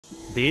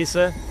This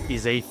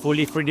is a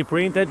fully 3D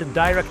printed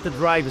direct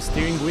drive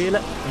steering wheel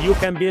you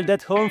can build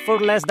at home for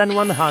less than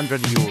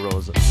 100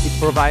 euros. It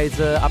provides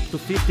up to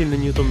 15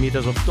 Nm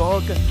of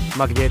torque,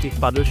 magnetic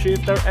paddle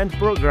shifter and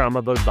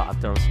programmable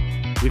buttons.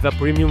 With a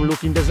premium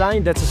looking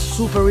design that's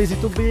super easy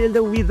to build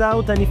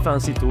without any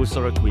fancy tools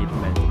or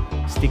equipment.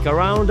 Stick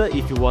around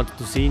if you want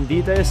to see in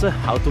details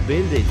how to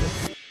build it.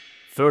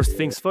 First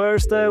things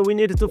first, we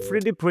need to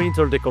 3D print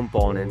all the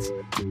components.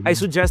 I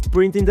suggest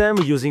printing them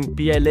using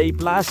PLA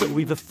Plus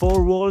with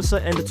 4 walls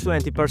and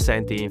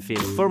 20%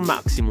 infill for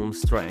maximum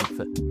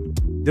strength.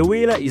 The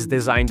wheel is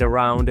designed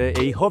around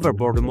a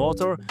hoverboard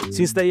motor,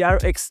 since they are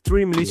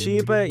extremely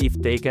cheap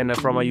if taken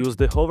from a used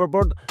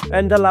hoverboard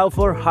and allow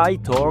for high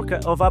torque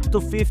of up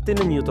to 15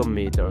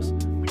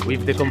 Nm.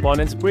 With the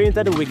components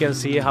printed, we can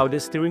see how the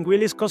steering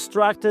wheel is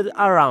constructed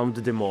around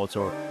the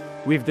motor,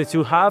 with the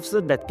two halves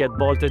that get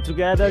bolted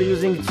together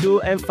using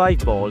 2 and 5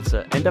 bolts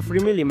and a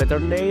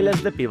 3mm nail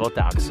as the pivot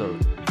axle.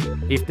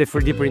 If the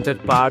 3D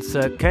printed parts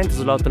can't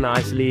slot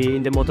nicely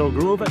in the motor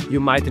groove, you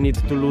might need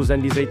to loosen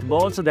these 8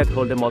 bolts that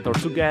hold the motor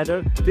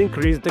together to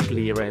increase the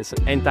clearance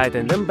and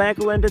tighten them back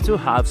when the two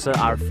halves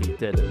are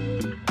fitted.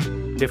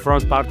 The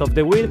front part of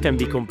the wheel can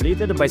be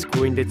completed by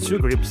screwing the 2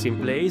 grips in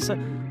place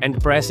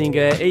and pressing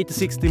a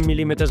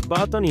 8/16mm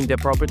button in the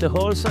appropriate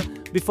holes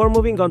before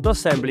moving on to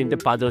assembling the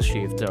paddle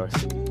shifters.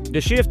 The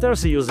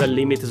shifters use a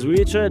limit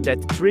switch that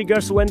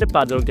triggers when the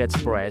paddle gets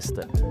pressed,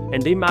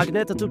 and a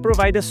magnet to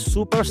provide a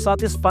super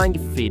satisfying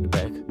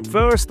feedback.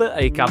 First,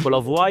 a couple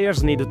of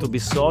wires need to be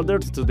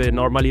soldered to the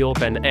normally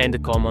open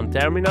and common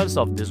terminals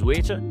of the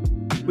switch,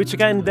 which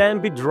can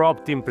then be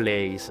dropped in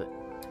place.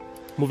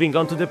 Moving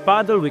on to the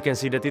paddle, we can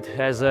see that it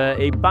has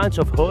a bunch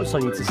of holes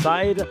on its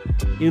side,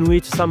 in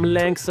which some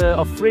lengths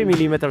of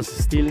 3mm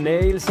steel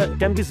nails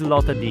can be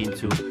slotted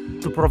into,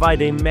 to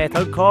provide a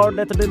metal core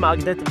that the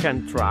magnet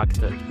can tract,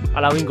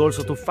 allowing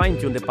also to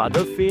fine-tune the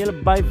paddle feel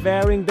by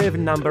varying the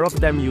number of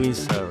them you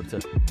insert.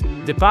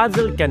 The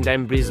paddle can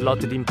then be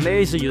slotted in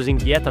place using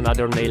yet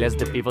another nail as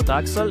the pivot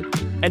axle,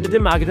 and the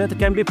magnet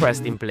can be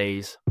pressed in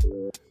place.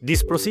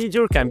 This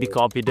procedure can be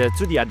copied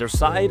to the other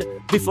side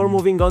before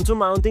moving on to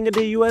mounting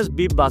the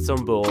USB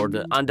button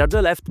board under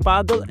the left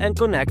paddle and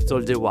connect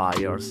all the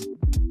wires.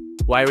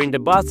 Wiring the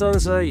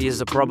buttons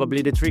is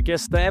probably the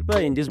trickiest step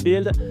in this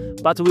build,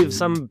 but with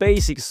some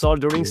basic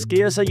soldering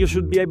skills you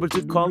should be able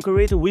to conquer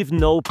it with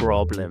no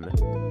problem.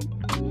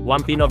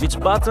 One pin of each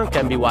button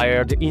can be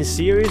wired in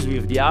series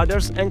with the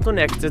others and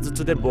connected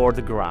to the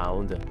board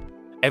ground.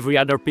 Every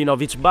other pin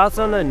of each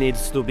button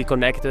needs to be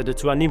connected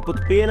to an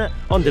input pin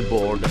on the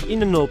board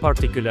in no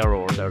particular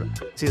order,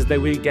 since they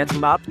will get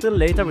mapped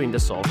later in the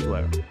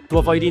software. To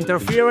avoid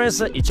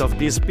interference, each of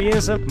these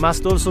pins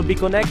must also be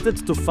connected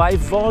to 5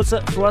 volts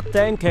through a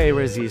 10K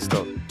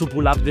resistor, to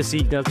pull up the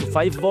signal to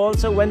 5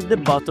 volts when the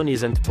button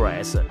isn't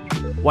pressed.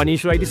 One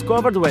issue I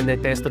discovered when I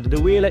tested the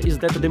wheel is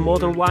that the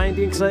motor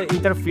windings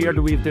interfered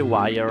with the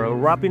wire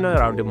wrapping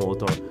around the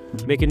motor,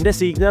 making the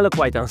signal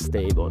quite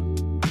unstable.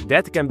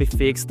 That can be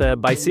fixed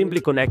by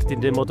simply connecting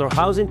the motor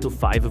housing to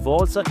 5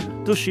 volts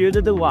to shield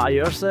the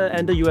wires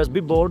and the USB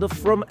board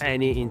from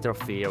any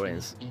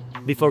interference.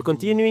 Before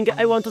continuing,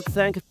 I want to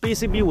thank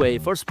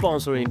PCBway for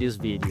sponsoring this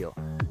video.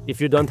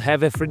 If you don't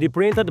have a 3D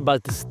printed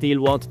but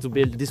still want to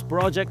build this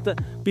project,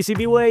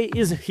 PCBway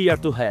is here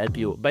to help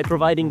you by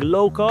providing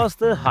low-cost,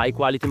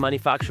 high-quality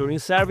manufacturing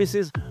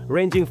services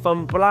ranging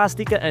from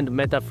plastic and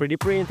metal 3D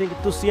printing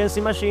to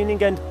CNC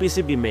machining and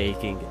PCB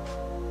making.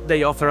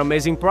 They offer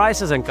amazing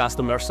prices and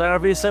customer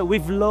service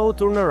with low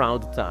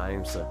turnaround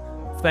times.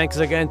 Thanks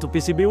again to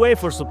PCBway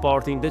for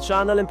supporting the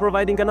channel and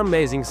providing an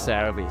amazing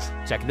service.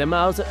 Check them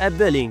out at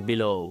the link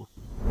below.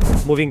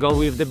 Moving on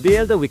with the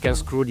build, we can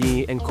screw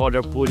the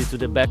encoder pulley to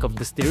the back of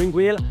the steering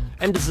wheel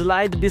and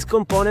slide this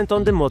component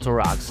on the motor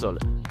axle,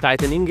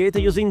 tightening it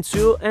using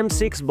 2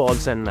 M6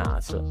 bolts and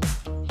nuts.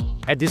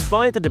 At this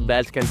point, the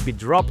belt can be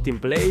dropped in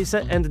place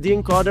and the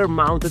encoder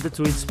mounted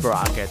to its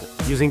bracket,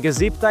 using a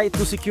zip tie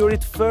to secure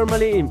it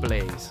firmly in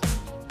place.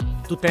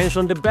 To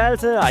tension the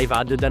belt, I've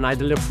added an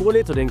idler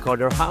pulley to the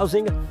encoder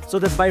housing, so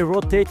that by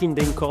rotating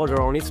the encoder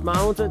on its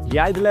mount, the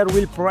idler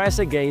will press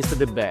against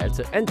the belt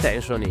and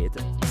tension it.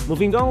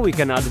 Moving on, we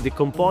can add the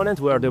component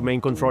where the main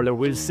controller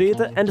will sit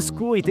and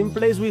screw it in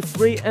place with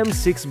 3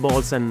 M6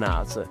 bolts and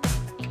nuts.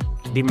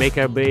 The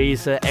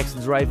MakerBase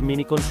X-Drive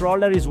mini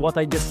controller is what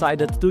I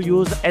decided to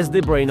use as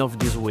the brain of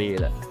this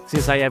wheel,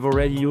 since I have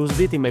already used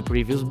it in my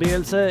previous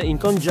builds in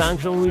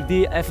conjunction with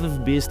the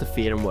FFBeast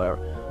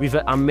firmware, with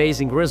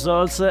amazing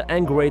results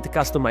and great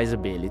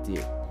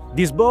customizability.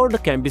 This board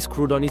can be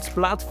screwed on its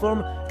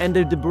platform and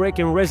the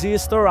braking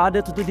resistor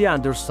added to the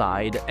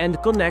underside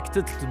and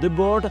connected to the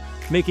board,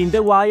 making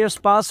the wires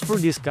pass through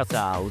this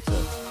cutout.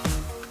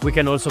 We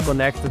can also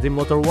connect the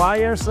motor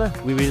wires.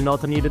 We will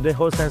not need the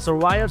hall sensor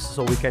wires,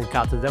 so we can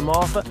cut them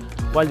off,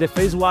 while the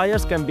phase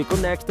wires can be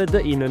connected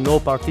in no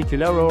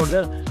particular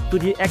order to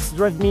the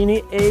X-Drive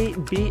Mini A,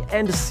 B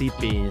and C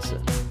pins.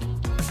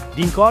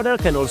 The encoder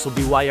can also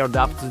be wired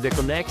up to the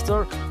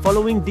connector,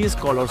 following these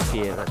colors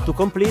here, to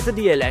complete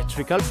the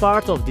electrical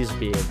part of this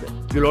build.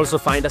 You'll also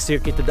find a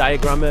circuit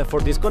diagram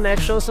for these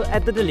connections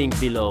at the link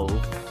below.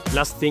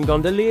 Last thing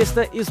on the list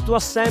is to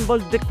assemble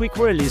the quick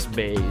release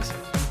base.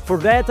 For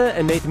that,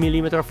 an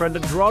 8mm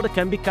threaded rod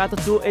can be cut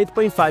to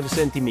 8.5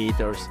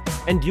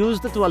 cm and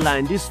used to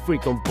align these three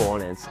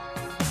components.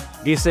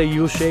 This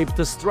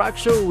U-shaped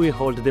structure will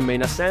hold the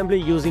main assembly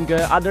using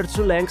other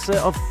two lengths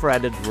of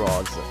threaded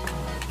rods,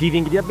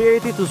 giving the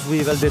ability to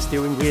swivel the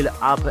steering wheel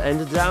up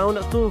and down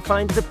to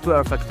find the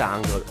perfect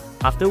angle,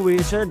 after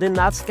which the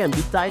nuts can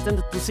be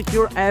tightened to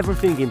secure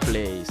everything in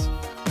place.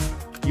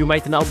 You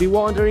might now be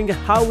wondering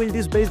how will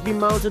this base be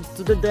mounted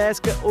to the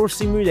desk or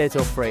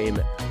simulator frame,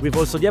 with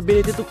also the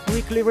ability to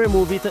quickly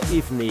remove it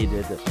if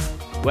needed.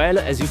 Well,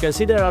 as you can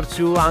see, there are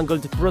two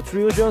angled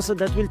protrusions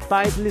that will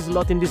tightly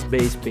slot in this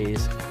base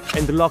piece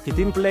and lock it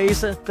in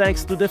place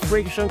thanks to the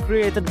friction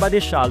created by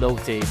the shallow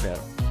taper.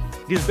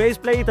 This base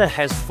plate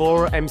has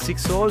 4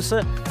 M6 holes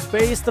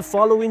spaced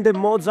following the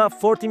Moza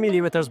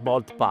 40mm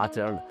bolt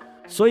pattern,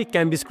 so it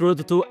can be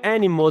screwed to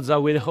any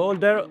Moza wheel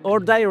holder or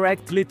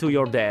directly to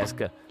your desk.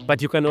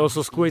 But you can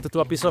also screw it to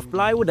a piece of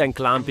plywood and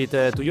clamp it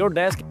to your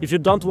desk if you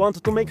don't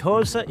want to make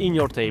holes in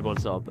your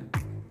tabletop.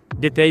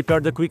 The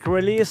tapered quick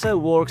release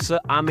works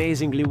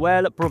amazingly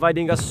well,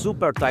 providing a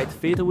super tight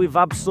fit with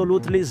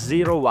absolutely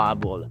zero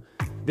wobble.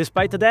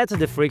 Despite that,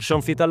 the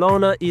friction fit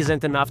alone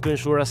isn't enough to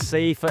ensure a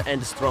safe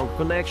and strong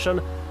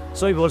connection,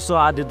 so I've also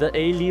added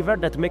a lever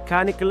that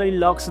mechanically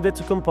locks the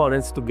two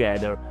components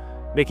together,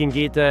 making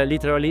it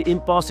literally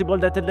impossible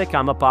that they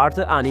come apart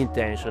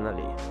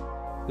unintentionally.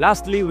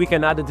 Lastly, we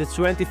can add the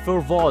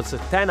 24 volts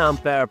 10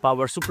 ampere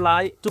power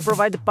supply to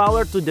provide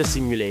power to the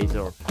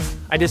simulator.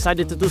 I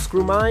decided to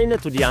screw mine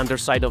to the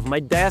underside of my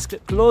desk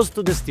close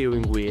to the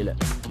steering wheel,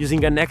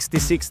 using an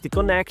XT60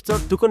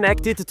 connector to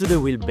connect it to the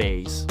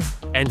wheelbase.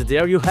 And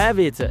there you have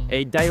it,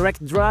 a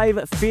direct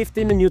drive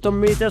 15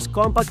 Nm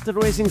compact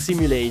racing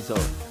simulator,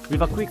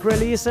 with a quick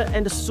release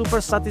and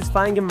super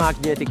satisfying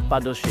magnetic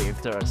paddle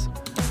shifters.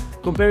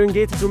 Comparing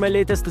it to my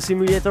latest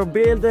simulator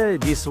build,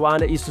 this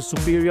one is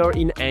superior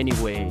in any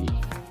way.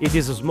 It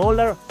is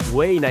smaller,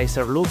 way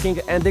nicer looking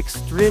and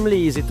extremely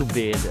easy to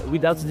build,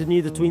 without the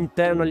need to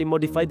internally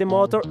modify the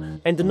motor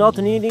and not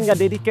needing a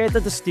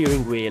dedicated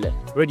steering wheel,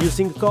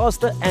 reducing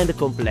cost and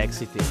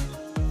complexity.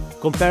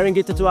 Comparing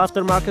it to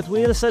aftermarket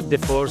wheels, the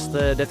first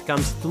that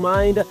comes to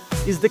mind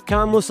is the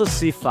Camus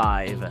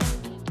C5,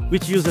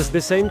 which uses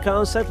the same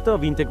concept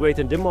of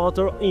integrating the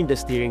motor in the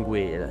steering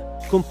wheel.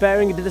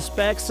 Comparing the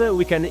specs,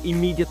 we can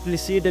immediately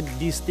see the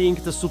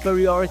distinct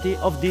superiority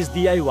of this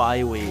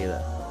DIY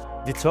wheel.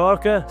 The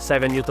torque,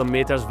 7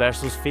 Nm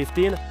versus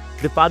 15,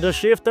 the paddle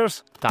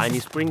shifters, tiny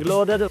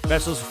spring-loaded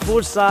versus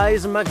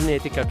full-size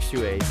magnetic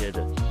actuated.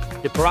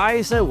 The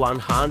price,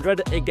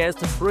 100 against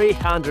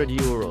 300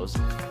 euros.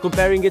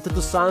 Comparing it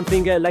to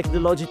something like the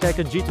Logitech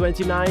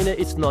G29,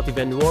 it's not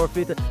even worth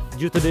it,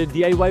 due to the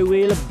DIY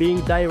wheel being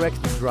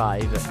direct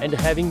drive and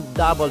having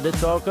double the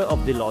torque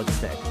of the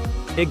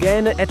Logitech.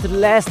 Again, at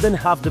less than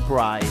half the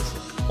price.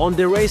 On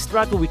the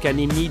racetrack we can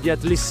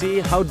immediately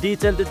see how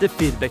detailed the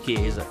feedback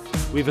is,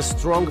 with a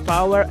strong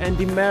power and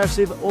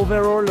immersive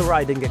overall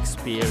riding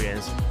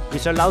experience,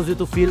 which allows you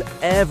to feel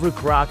every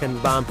crack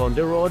and bump on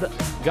the road,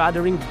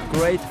 gathering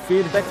great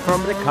feedback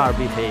from the car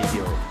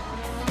behavior.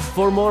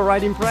 For more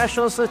ride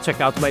impressions,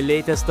 check out my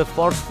latest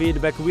force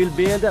feedback wheel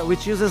build,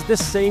 which uses the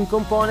same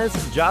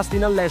components, just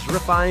in a less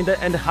refined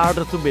and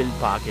harder to build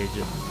package.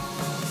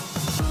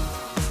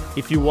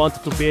 If you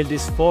want to build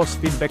this force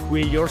feedback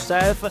wheel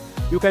yourself,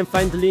 you can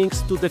find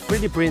links to the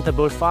 3D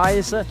printable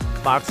files,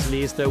 parts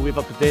list with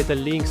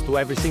updated links to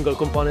every single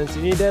component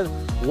needed,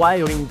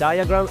 wiring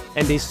diagram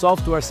and a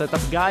software setup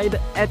guide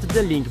at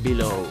the link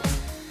below.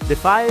 The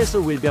files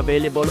will be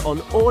available on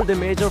all the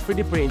major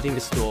 3D printing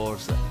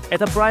stores,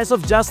 at a price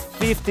of just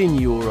 15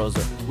 euros,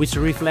 which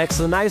reflects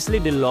nicely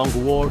the long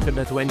work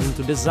that went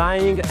into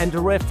designing and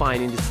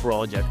refining this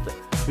project,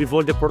 with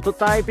all the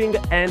prototyping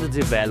and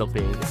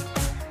developing.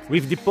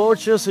 With the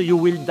purchase, you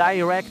will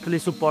directly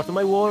support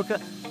my work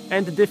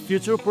and the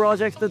future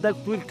projects that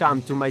will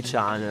come to my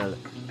channel.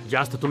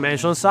 Just to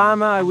mention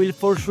some, I will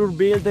for sure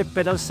build a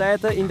pedal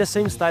set in the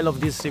same style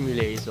of this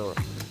simulator,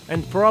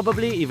 and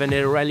probably even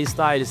a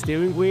rally-style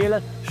steering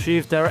wheel,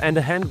 shifter and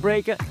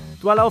handbrake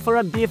to allow for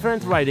a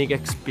different riding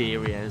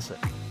experience.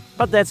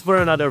 But that's for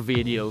another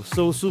video,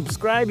 so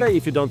subscribe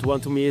if you don't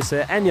want to miss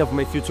any of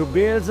my future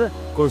builds,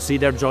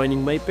 consider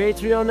joining my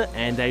Patreon,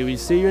 and I will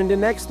see you in the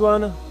next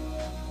one!